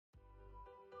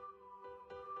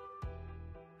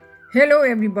Hello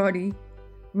everybody,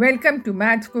 welcome to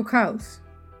Matt's Cookhouse,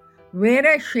 where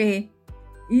I share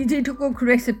easy to cook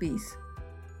recipes.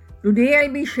 Today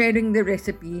I'll be sharing the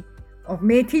recipe of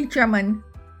Methi Chaman,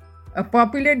 a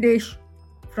popular dish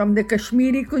from the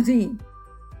Kashmiri cuisine.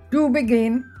 To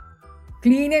begin,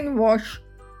 clean and wash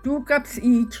 2 cups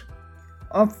each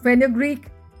of fenugreek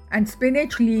and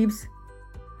spinach leaves,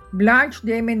 blanch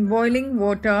them in boiling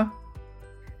water,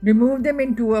 remove them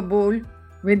into a bowl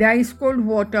with ice cold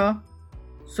water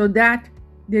so that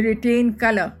they retain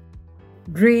color.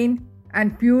 Drain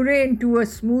and puree into a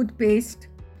smooth paste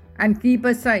and keep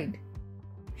aside.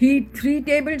 Heat 3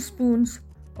 tablespoons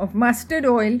of mustard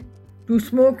oil to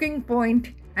smoking point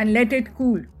and let it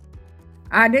cool.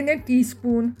 Add in a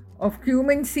teaspoon of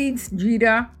cumin seeds,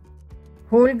 jeera,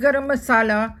 whole garam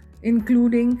masala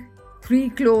including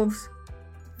 3 cloves,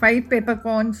 5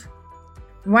 peppercorns,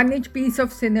 1 inch piece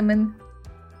of cinnamon,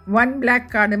 1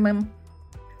 black cardamom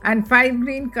and 5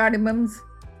 green cardamoms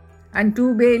and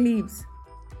 2 bay leaves.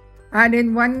 Add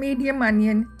in 1 medium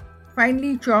onion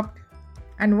finely chopped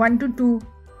and 1 to 2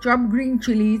 chopped green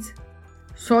chilies.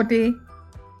 Saute.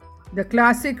 The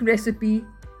classic recipe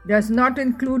does not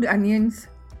include onions,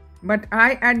 but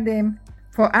I add them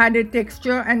for added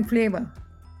texture and flavor.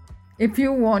 If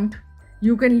you want,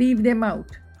 you can leave them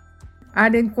out.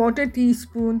 Add in 1/4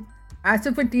 teaspoon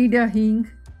asafoetida hing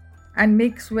and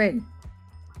mix well.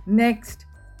 Next,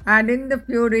 add in the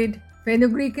pureed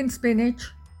fenugreek and spinach,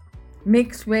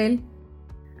 mix well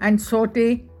and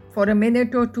saute for a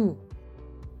minute or 2.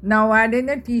 Now add in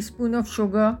a teaspoon of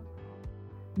sugar.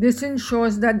 This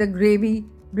ensures that the gravy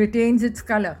retains its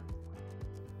color.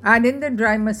 Add in the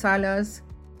dry masalas,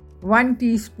 1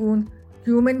 teaspoon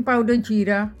cumin powder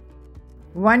jeera,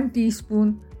 1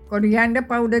 teaspoon coriander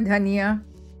powder dhania,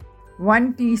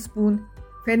 1 teaspoon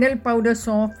fennel powder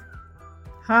saunf,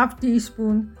 half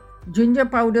teaspoon ginger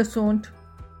powder saunt,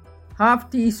 half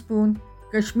teaspoon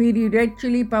Kashmiri red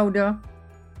chili powder,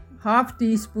 half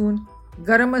teaspoon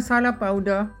garam masala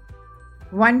powder,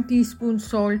 1 teaspoon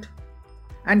salt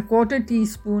and 1/4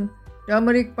 teaspoon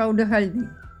turmeric powder haldi.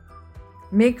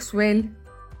 Mix well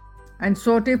and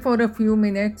saute for a few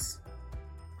minutes.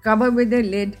 Cover with a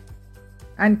lid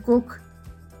and cook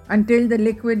until the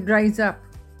liquid dries up.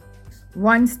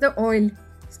 Once the oil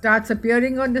starts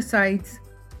appearing on the sides,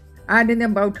 add in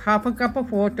about half a cup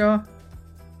of water.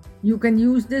 You can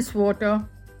use this water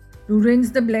to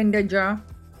rinse the blender jar.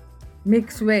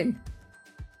 Mix well.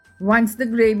 Once the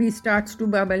gravy starts to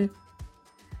bubble,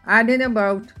 add in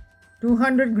about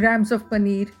 200 grams of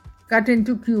paneer cut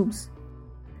into cubes.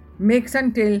 Mix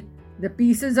until the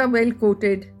pieces are well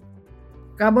coated.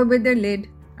 Cover with a lid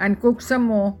and cook some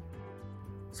more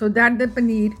so that the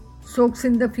paneer soaks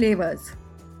in the flavors.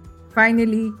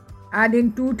 Finally, add in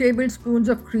 2 tablespoons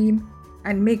of cream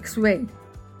and mix well.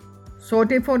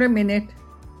 Saute for a minute.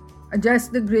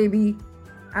 Adjust the gravy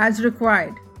as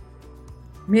required.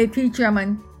 Methi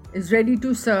Chaman is ready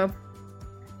to serve.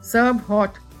 Serve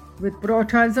hot with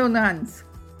parathas or naans.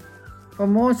 For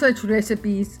more such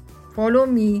recipes, follow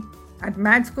me at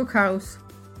Matt's Cookhouse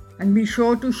and be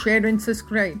sure to share and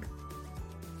subscribe.